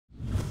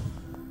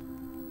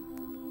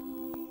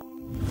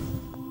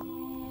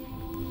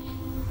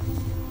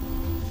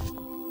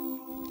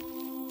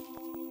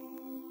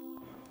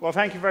Well,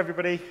 thank you for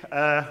everybody.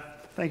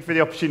 Thank you for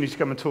the opportunity to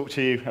come and talk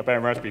to you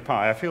about Raspberry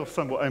Pi. I feel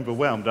somewhat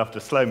overwhelmed after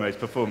Slow-Mo's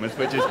performance,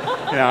 which is,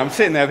 I'm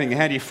sitting there thinking,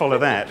 how do you follow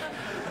that?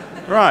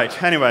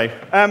 Right, anyway,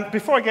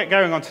 before I get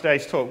going on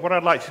today's talk, what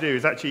I'd like to do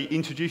is actually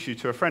introduce you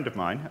to a friend of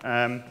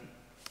mine.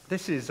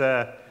 This is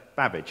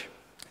Babbage.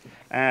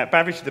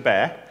 Babbage the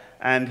bear,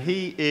 and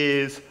he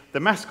is the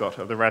mascot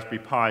of the Raspberry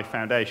Pi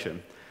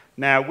Foundation.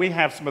 Now, we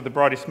have some of the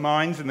brightest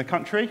minds in the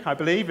country, I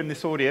believe, in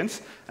this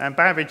audience, and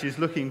Babbage is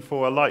looking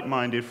for a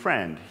like-minded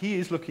friend. He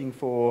is looking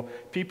for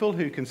people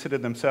who consider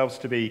themselves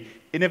to be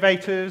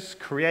innovators,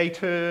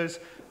 creators,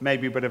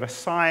 maybe a bit of a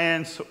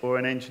science or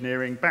an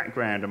engineering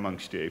background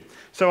amongst you.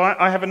 So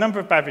I have a number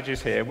of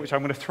Babbages here, which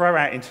I'm going to throw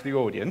out into the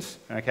audience,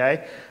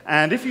 okay?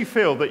 And if you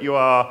feel that you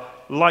are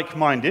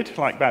like-minded,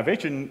 like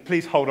Babbage, and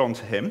please hold on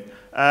to him.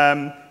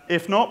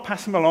 If not,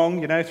 pass him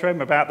along, throw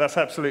him about, that's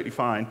absolutely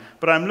fine.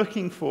 But I'm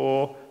looking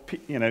for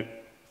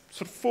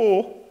sort of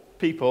 4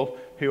 people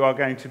who are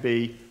going to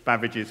be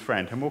Babbage's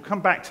friend. And we'll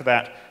come back to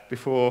that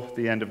before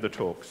the end of the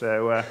talk.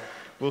 So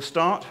we'll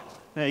start.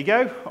 There you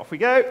go. Off we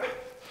go.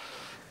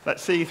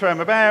 Let's see, throw him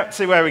about,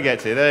 see where we get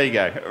to. There you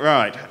go.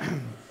 Right.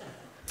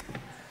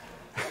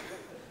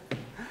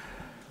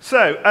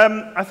 So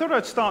I thought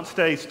I'd start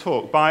today's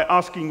talk by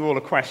asking you all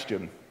a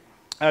question.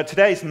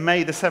 Today is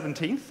May the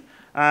 17th,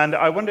 and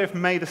I wonder if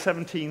May the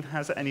 17th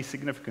has any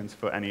significance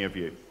for any of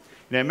you.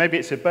 Maybe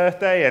it's a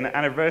birthday, an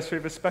anniversary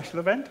of a special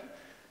event.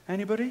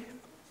 Anybody?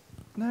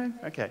 No?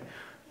 Okay.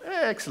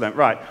 Excellent.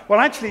 Right. Well,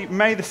 actually,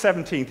 May the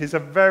 17th is a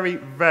very,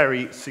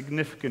 very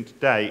significant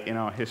day in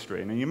our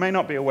history. And you may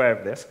not be aware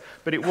of this,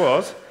 but it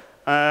was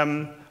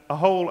a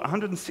whole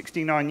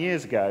 169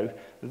 years ago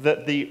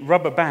that the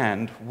rubber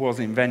band was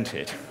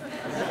invented.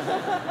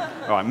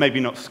 All right, maybe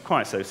not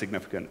quite so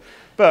significant.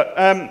 But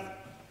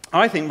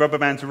I think rubber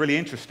bands are really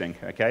interesting.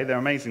 Okay, they're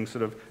amazing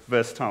sort of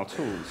versatile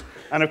tools.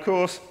 And of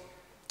course,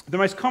 the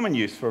most common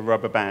use for a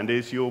rubber band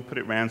is you'll put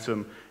it around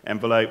some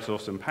envelopes or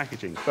some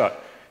packaging.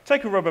 But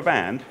take a rubber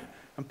band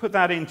and put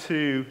that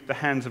into the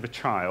hands of a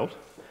child,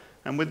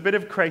 and with a bit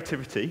of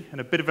creativity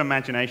and a bit of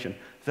imagination,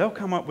 they'll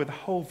come up with a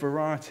whole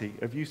variety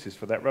of uses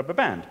for that rubber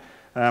band.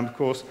 Of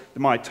course, they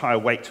might tie a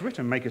weight to it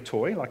and make a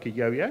toy, like a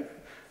yo-yo.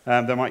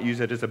 They might use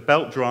it as a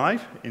belt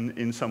drive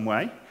in some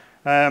way.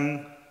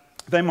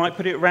 They might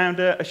put it around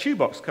a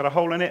shoebox, cut a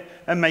hole in it,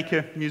 and make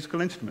a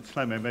musical instrument.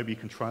 Slow-mo, maybe you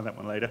can try that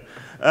one later.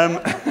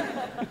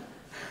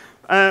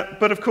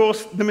 But of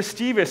course, the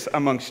mischievous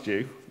amongst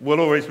you will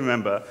always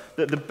remember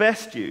that the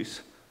best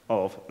use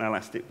of an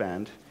elastic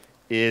band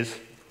is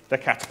the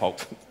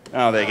catapult.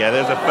 Oh, there you go,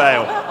 there's a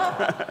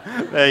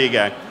fail. There you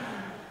go.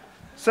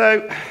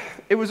 So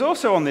it was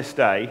also on this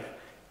day,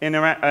 in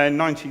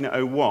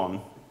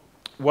 1901,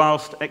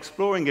 whilst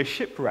exploring a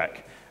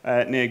shipwreck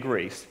near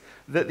Greece,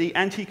 that the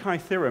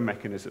Antikythera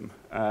mechanism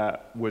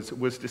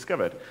was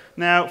discovered.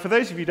 Now, for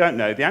those of you who don't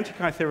know, the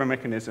Antikythera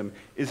mechanism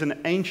is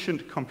an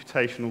ancient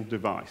computational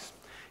device.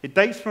 It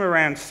dates from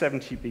around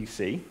 70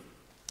 BC.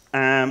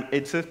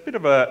 It's a bit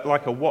of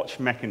like a watch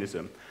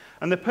mechanism.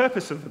 And the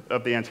purpose of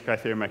the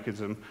Antikythera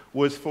mechanism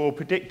was for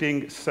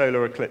predicting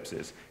solar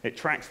eclipses. It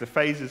tracks the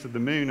phases of the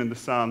moon and the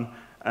sun,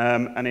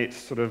 and it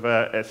sort of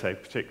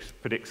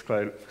predicts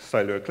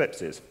solar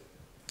eclipses.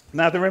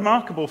 Now, the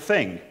remarkable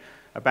thing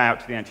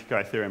about the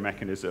Antikythera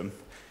mechanism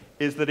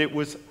is that it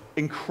was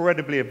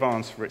incredibly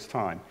advanced for its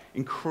time,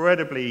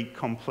 incredibly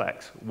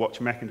complex watch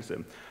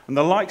mechanism. And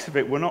the likes of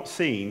it were not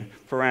seen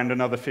for around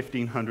another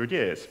 1,500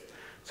 years.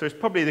 So it's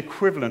probably the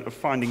equivalent of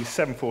finding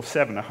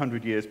 747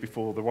 100 years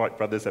before the Wright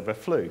brothers ever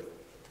flew.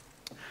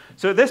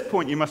 So at this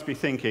point, you must be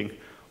thinking,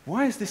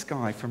 why is this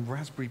guy from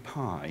Raspberry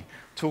Pi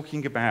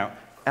talking about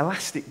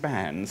elastic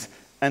bands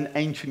and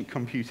ancient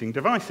computing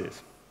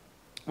devices?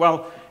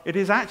 Well, it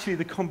is actually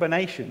the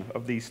combination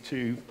of these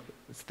two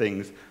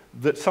things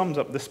that sums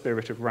up the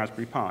spirit of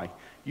Raspberry Pi.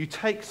 You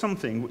take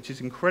something which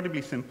is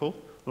incredibly simple,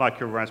 like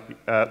a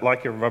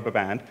rubber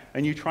band,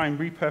 and you try and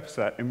repurpose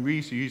that and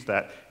reuse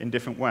that in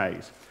different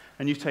ways.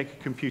 And you take a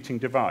computing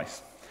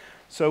device.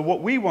 So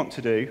what we want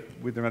to do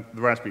with the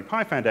Raspberry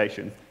Pi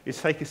Foundation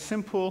is take a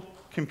simple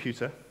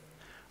computer,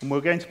 and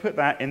we're going to put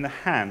that in the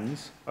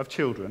hands of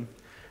children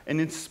and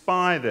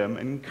inspire them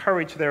and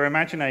encourage their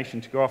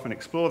imagination to go off and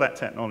explore that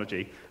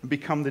technology and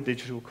become the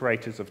digital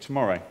creators of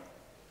tomorrow.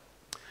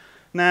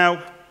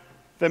 Now,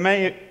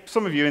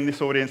 some of you in this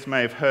audience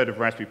may have heard of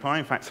Raspberry Pi.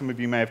 In fact, some of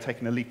you may have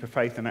taken a leap of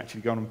faith and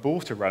actually gone and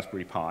bought a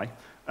Raspberry Pi.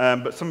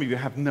 But some of you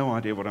have no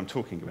idea what I'm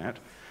talking about.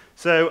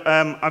 So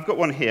I've got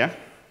one here.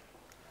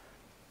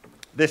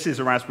 This is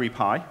a Raspberry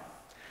Pi.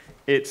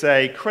 It's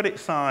a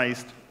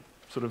credit-sized,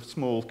 sort of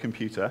small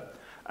computer.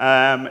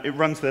 It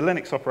runs the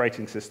Linux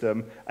operating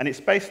system, and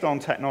it's based on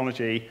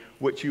technology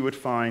which you would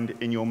find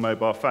in your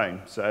mobile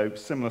phone. So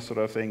similar sort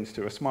of things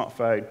to a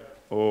smartphone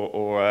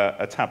or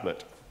a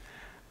tablet.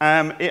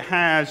 It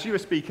has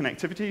USB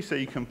connectivity, so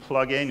you can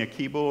plug in a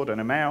keyboard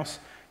and a mouse.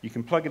 You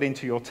can plug it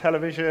into your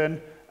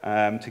television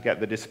to get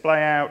the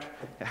display out.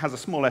 It has a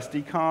small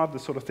SD card, the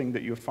sort of thing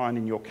that you would find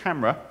in your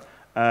camera.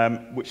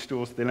 which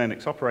stores the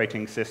Linux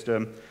operating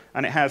system,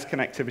 and it has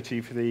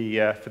connectivity for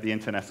the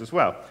internet as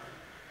well.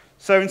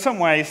 So in some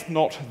ways,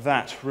 not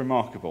that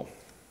remarkable.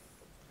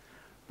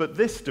 But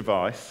this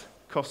device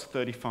costs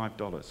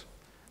 $35,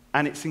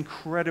 and it's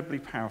incredibly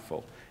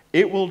powerful.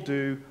 It will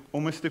do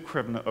almost the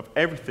equivalent of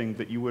everything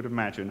that you would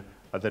imagine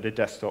that a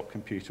desktop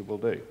computer will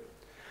do.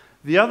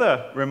 The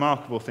other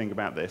remarkable thing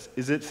about this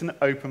is it's an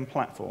open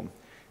platform.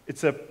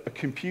 It's a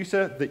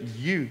computer that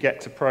you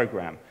get to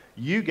program.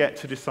 You get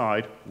to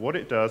decide what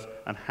it does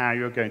and how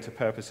you're going to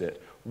purpose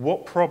it,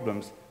 what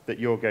problems that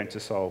you're going to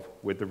solve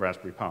with the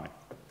Raspberry Pi.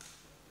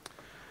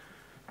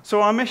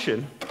 So our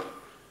mission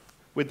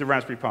with the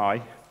Raspberry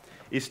Pi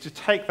is to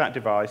take that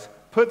device,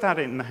 put that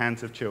in the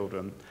hands of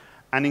children,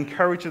 and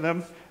encourage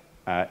them,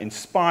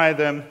 inspire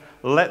them,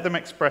 let them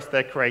express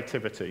their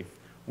creativity.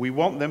 We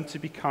want them to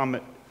become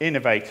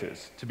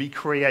innovators, to be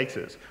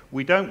creators.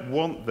 We don't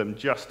want them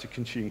just to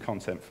consume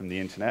content from the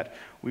internet.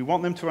 We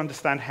want them to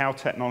understand how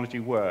technology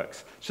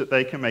works so that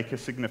they can make a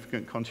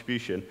significant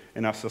contribution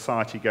in our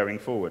society going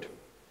forward.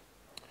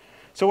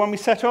 So when we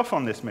set off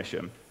on this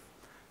mission,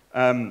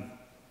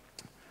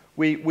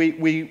 we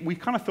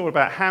kind of thought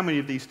about how many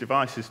of these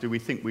devices do we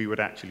think we would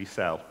actually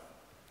sell.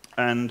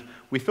 And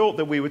we thought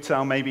that we would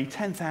sell maybe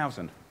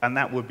 10,000, and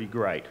that would be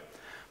great.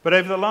 But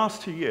over the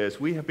last 2 years,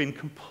 we have been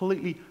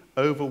completely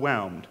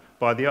overwhelmed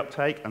by the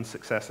uptake and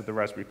success of the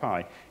Raspberry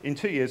Pi. In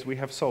 2 years, we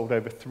have sold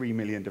over 3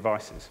 million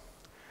devices.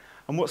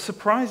 And what's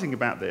surprising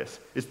about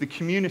this is the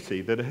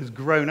community that has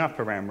grown up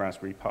around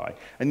Raspberry Pi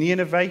and the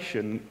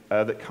innovation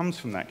that comes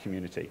from that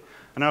community.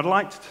 And I'd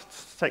like to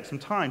take some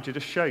time to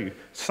just show you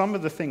some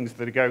of the things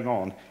that are going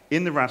on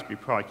in the Raspberry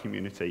Pi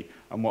community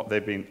and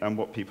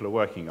what people are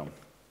working on.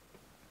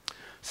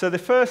 So the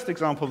first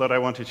example that I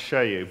wanted to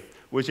show you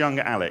was young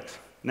Alex.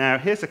 Now,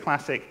 here's a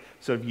classic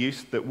sort of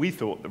use that we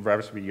thought the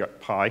Raspberry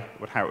Pi,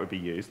 how it would be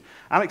used.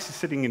 Alex is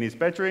sitting in his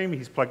bedroom,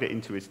 he's plugged it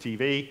into his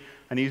TV,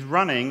 and he's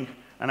running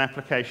an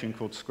application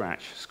called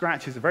Scratch.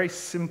 Scratch is a very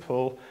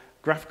simple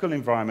graphical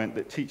environment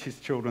that teaches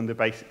children the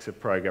basics of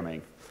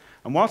programming.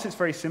 And whilst it's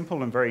very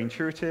simple and very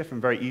intuitive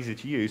and very easy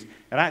to use,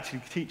 it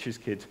actually teaches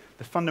kids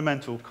the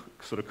fundamental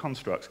sort of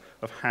constructs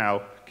of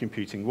how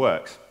computing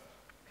works.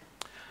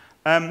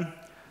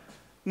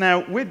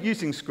 Now, with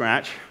using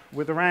Scratch,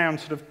 with around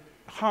sort of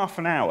half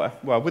an hour,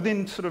 well,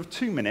 within sort of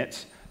 2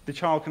 minutes, the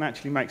child can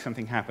actually make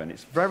something happen.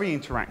 It's very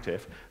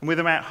interactive, and with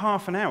about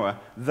half an hour,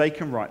 they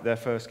can write their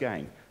first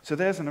game. So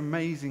there's an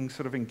amazing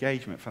sort of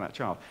engagement for that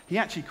child. He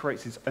actually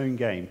creates his own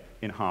game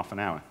in half an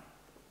hour.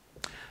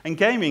 And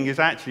gaming is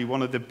actually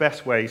one of the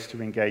best ways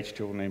to engage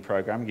children in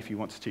programming if you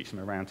want to teach them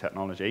around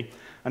technology.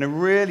 And a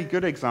really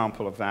good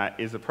example of that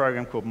is a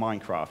program called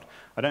Minecraft.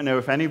 I don't know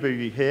if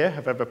anybody here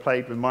have ever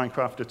played with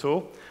Minecraft at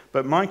all,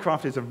 but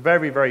Minecraft is a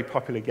very, very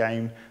popular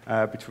game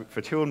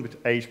for children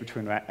aged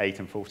between about 8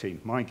 and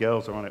 14. My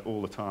girls are on it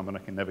all the time and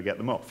I can never get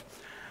them off.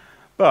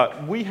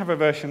 But we have a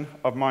version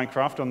of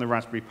Minecraft on the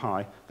Raspberry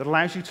Pi that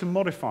allows you to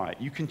modify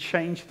it. You can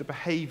change the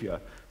behavior.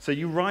 So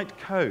you write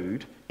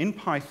code in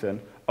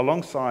Python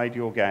alongside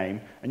your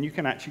game, and you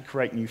can actually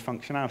create new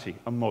functionality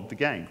and mod the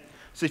game.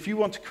 So if you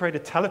want to create a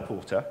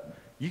teleporter,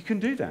 you can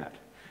do that.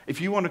 If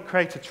you want to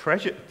create a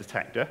treasure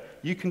detector,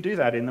 you can do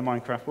that in the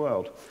Minecraft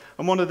world.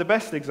 And one of the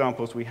best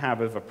examples we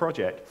have of a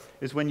project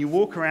is when you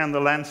walk around the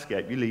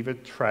landscape, you leave a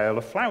trail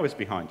of flowers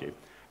behind you.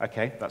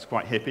 Okay, that's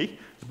quite hippie.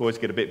 The boys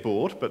get a bit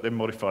bored, but they've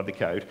modified the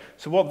code.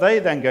 So what they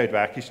then go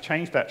back is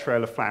change that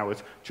trail of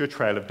flowers to a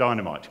trail of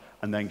dynamite,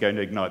 and then go to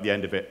ignite the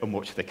end of it and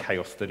watch the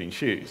chaos that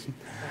ensues.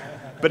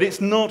 But it's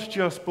not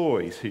just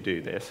boys who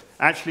do this.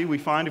 Actually, we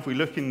find, if we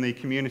look in the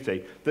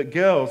community, that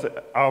girls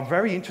are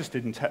very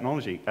interested in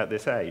technology at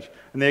this age.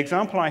 And the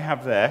example I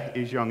have there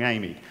is young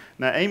Amy.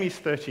 Now, Amy's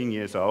 13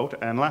 years old,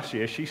 and last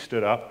year she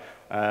stood up,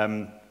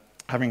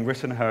 having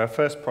written her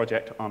first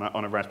project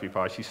on a Raspberry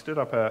Pi. She stood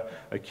up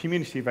a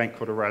community event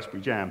called a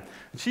Raspberry Jam.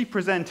 And she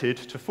presented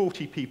to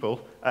 40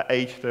 people at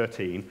age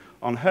 13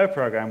 on her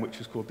program, which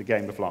was called The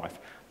Game of Life.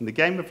 And The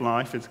Game of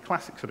Life is a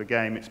classic sort of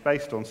game. It's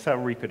based on cell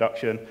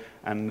reproduction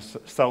and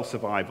cell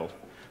survival.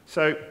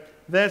 So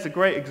there's a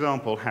great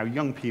example how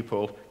young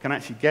people can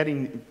actually get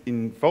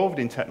involved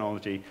in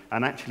technology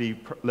and actually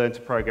learn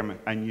to program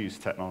and use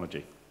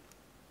technology.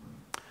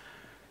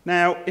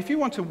 Now, if you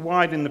want to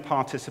widen the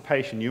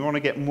participation, you want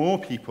to get more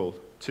people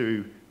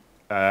to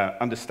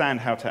understand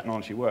how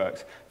technology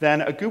works,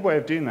 then a good way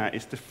of doing that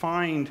is to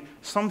find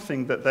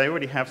something that they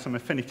already have some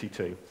affinity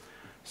to.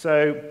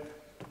 So,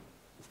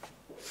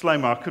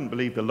 Slow-mo, I couldn't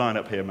believe the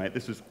lineup here, mate.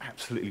 This was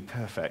absolutely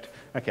perfect.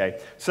 Okay,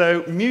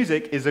 so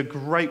music is a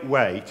great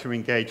way to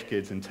engage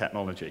kids in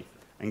technology,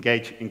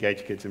 engage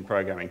kids in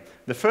programming.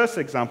 The first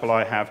example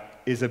I have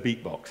is a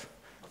beatbox.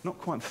 Not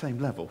quite the same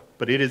level,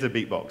 but it is a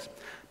beatbox.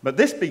 But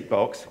this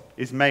beatbox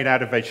is made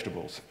out of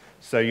vegetables.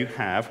 So you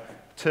have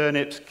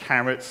turnips,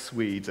 carrots,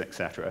 Swedes,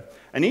 etc.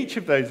 And each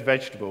of those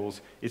vegetables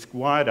is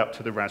wired up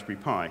to the Raspberry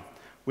Pi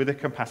with a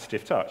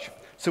capacitive touch.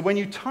 So when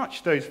you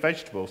touch those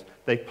vegetables,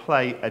 they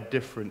play a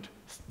different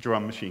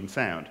drum machine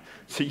sound.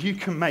 So you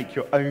can make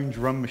your own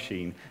drum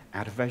machine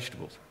out of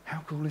vegetables.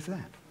 How cool is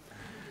that?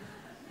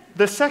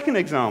 The second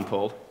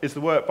example is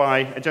the work by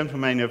a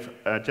gentleman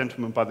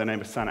by the name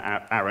of Sam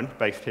Aaron,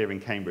 based here in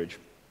Cambridge.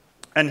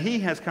 And he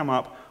has come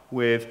up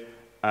with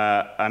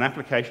an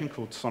application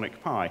called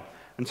Sonic Pi.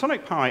 And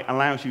Sonic Pi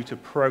allows you to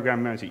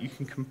program music. You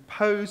can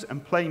compose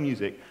and play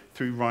music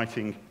through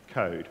writing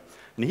code.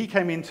 And he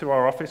came into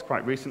our office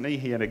quite recently.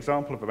 He had an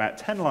example of about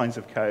 10 lines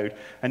of code,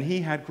 and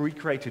he had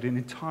recreated an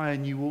entire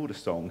New Order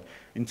song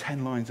in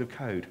 10 lines of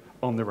code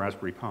on the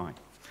Raspberry Pi.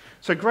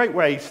 So great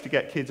ways to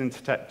get kids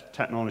into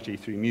technology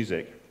through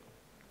music.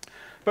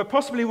 But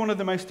possibly one of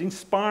the most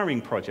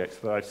inspiring projects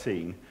that I've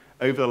seen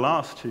over the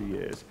last 2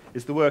 years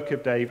is the work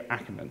of Dave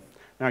Ackerman.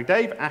 Now,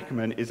 Dave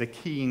Ackerman is a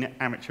keen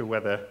amateur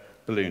weather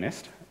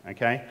balloonist,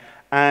 okay?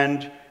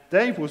 And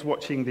Dave was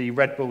watching the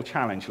Red Bull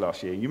Challenge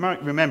last year. You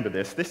might remember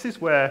this. This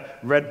is where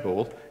Red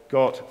Bull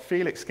got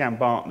Felix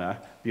Gambartner,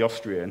 the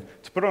Austrian,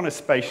 to put on a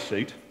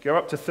spacesuit, go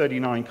up to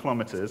 39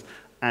 kilometers,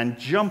 and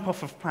jump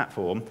off a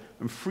platform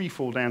and free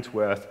fall down to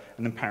Earth,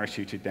 and then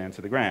parachuted down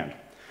to the ground.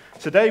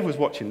 So Dave was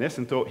watching this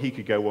and thought he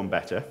could go one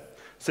better.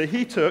 So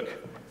he took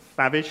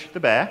Babbage the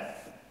bear,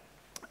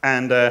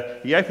 and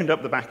he opened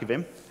up the back of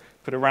him,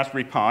 put a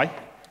Raspberry Pi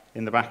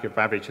in the back of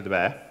Babbage the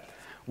bear,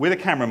 with a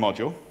camera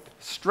module,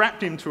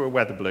 strapped him to a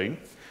weather balloon,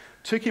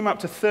 took him up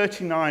to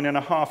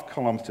 39.5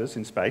 kilometers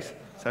in space,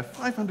 so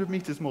 500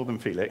 meters more than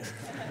Felix,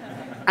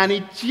 and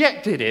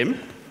ejected him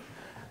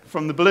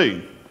from the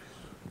balloon.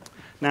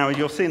 Now,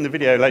 you'll see in the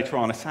video later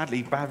on,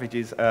 sadly,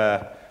 Babbage's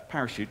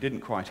parachute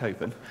didn't quite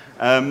open.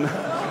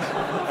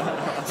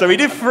 So he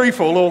did free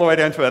fall all the way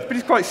down to Earth, but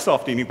he's quite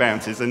soft and he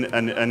bounces,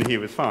 and he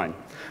was fine.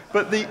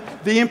 But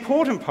the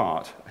important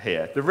part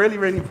here, the really,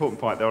 really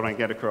important part that I want to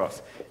get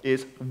across,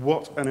 is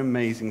what an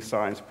amazing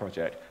science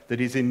project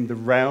that is in the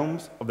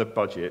realms of the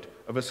budget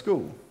of a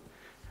school.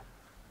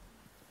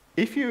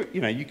 If you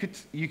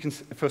can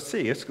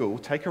foresee a school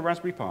take a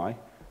Raspberry Pi,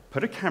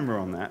 put a camera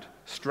on that,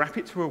 strap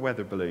it to a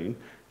weather balloon,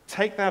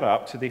 take that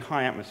up to the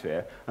high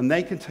atmosphere, and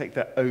they can take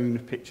their own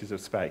pictures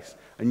of space.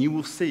 And you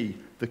will see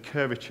the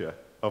curvature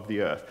of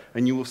the Earth,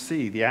 and you will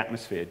see the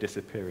atmosphere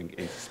disappearing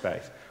into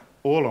space,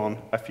 all on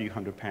a few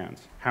 £100.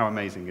 How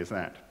amazing is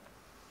that?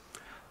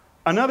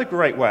 Another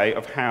great way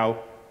of how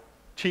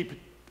cheap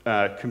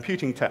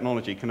computing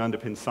technology can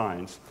underpin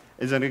science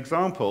is an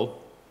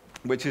example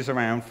which is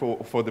around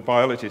for the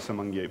biologists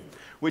among you,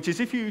 which is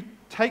if you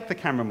take the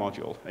camera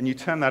module and you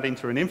turn that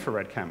into an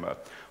infrared camera,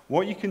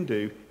 what you can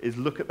do is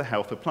look at the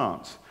health of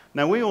plants.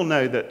 Now, we all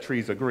know that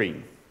trees are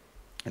green.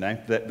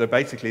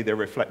 Basically, they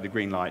reflect the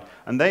green light,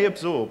 and they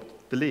absorb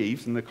the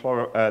leaves, and the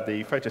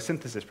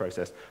photosynthesis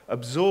process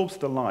absorbs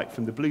the light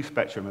from the blue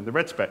spectrum and the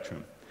red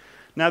spectrum.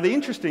 Now, the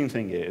interesting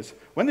thing is,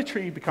 when the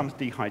tree becomes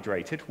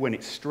dehydrated, when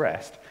it's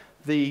stressed,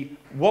 the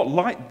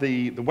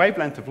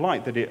wavelength of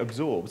light that it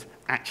absorbs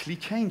actually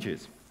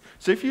changes.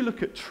 So if you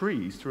look at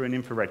trees through an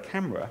infrared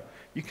camera,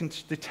 you can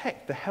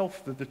detect the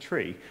health of the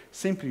tree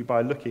simply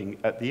by looking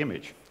at the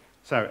image.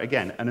 So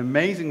again, an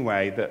amazing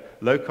way that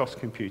low-cost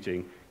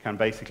computing can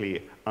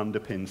basically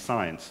underpin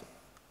science.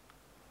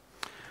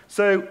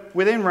 So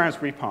within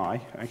Raspberry Pi,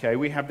 okay,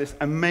 we have this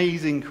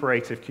amazing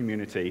creative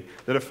community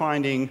that are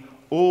finding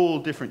all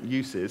different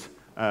uses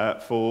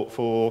for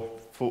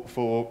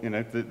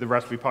the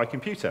Raspberry Pi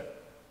computer.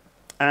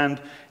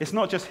 And it's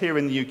not just here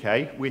in the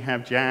UK. We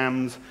have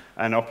jams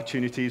and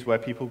opportunities where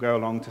people go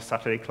along to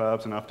Saturday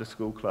clubs and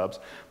after-school clubs.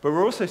 But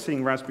we're also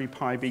seeing Raspberry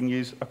Pi being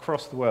used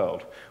across the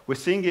world. We're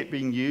seeing it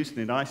being used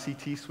in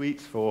ICT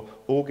suites for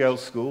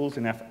all-girls schools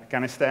in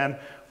Afghanistan.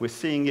 We're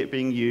seeing it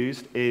being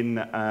used in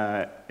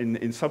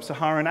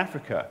sub-Saharan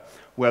Africa,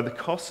 where the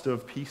cost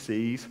of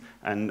PCs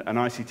and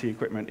ICT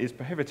equipment is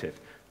prohibitive.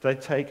 They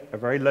take a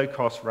very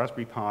low-cost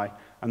Raspberry Pi,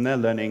 and they're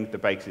learning the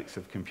basics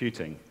of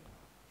computing.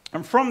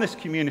 And from this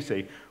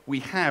community, we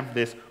have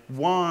this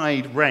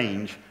wide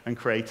range and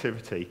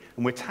creativity,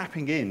 and we're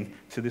tapping in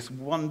to this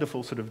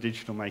wonderful sort of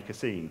digital maker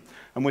scene.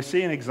 And we're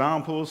seeing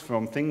examples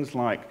from things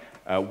like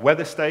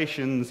weather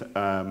stations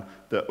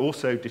that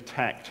also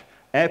detect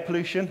air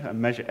pollution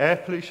and measure air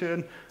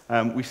pollution.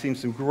 We've seen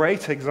some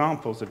great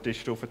examples of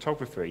digital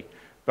photography,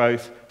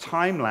 both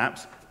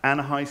time-lapse and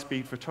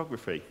high-speed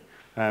photography.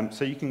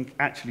 So you can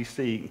actually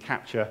see and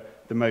capture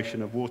the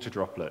motion of water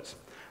droplets.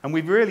 And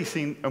we've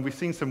seen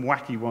some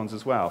wacky ones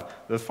as well.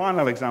 The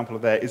final example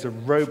of there is a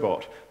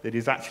robot that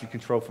is actually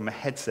controlled from a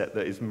headset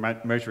that is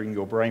measuring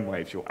your brain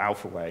waves, your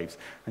alpha waves,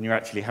 and you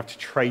actually have to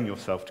train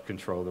yourself to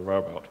control the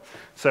robot.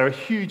 So a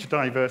huge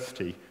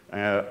diversity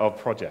of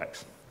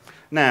projects.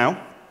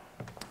 Now,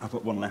 I've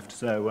got one left,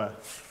 so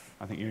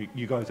I think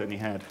you guys only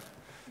had.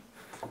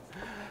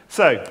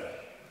 So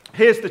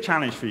here's the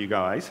challenge for you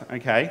guys,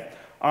 okay?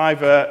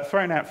 I've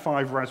thrown out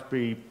 5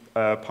 Raspberry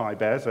Pi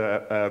bears,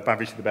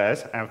 Babbage the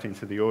bears, out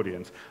into the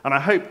audience. And I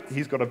hope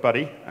he's got a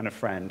buddy and a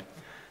friend.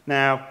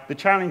 Now, the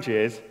challenge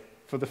is,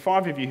 for the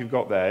 5 of you who've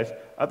got theirs,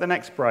 at the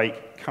next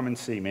break, come and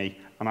see me,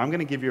 and I'm going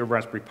to give you a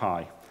Raspberry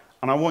Pi.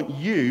 And I want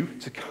you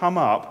to come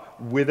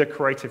up with a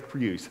creative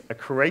use, a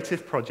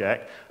creative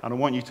project, and I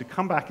want you to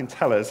come back and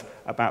tell us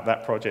about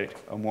that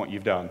project and what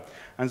you've done.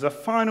 And as a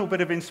final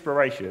bit of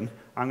inspiration,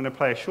 I'm going to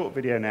play a short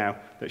video now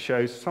that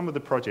shows some of the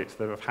projects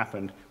that have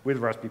happened with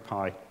Raspberry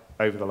Pi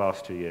over the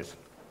last 2 years.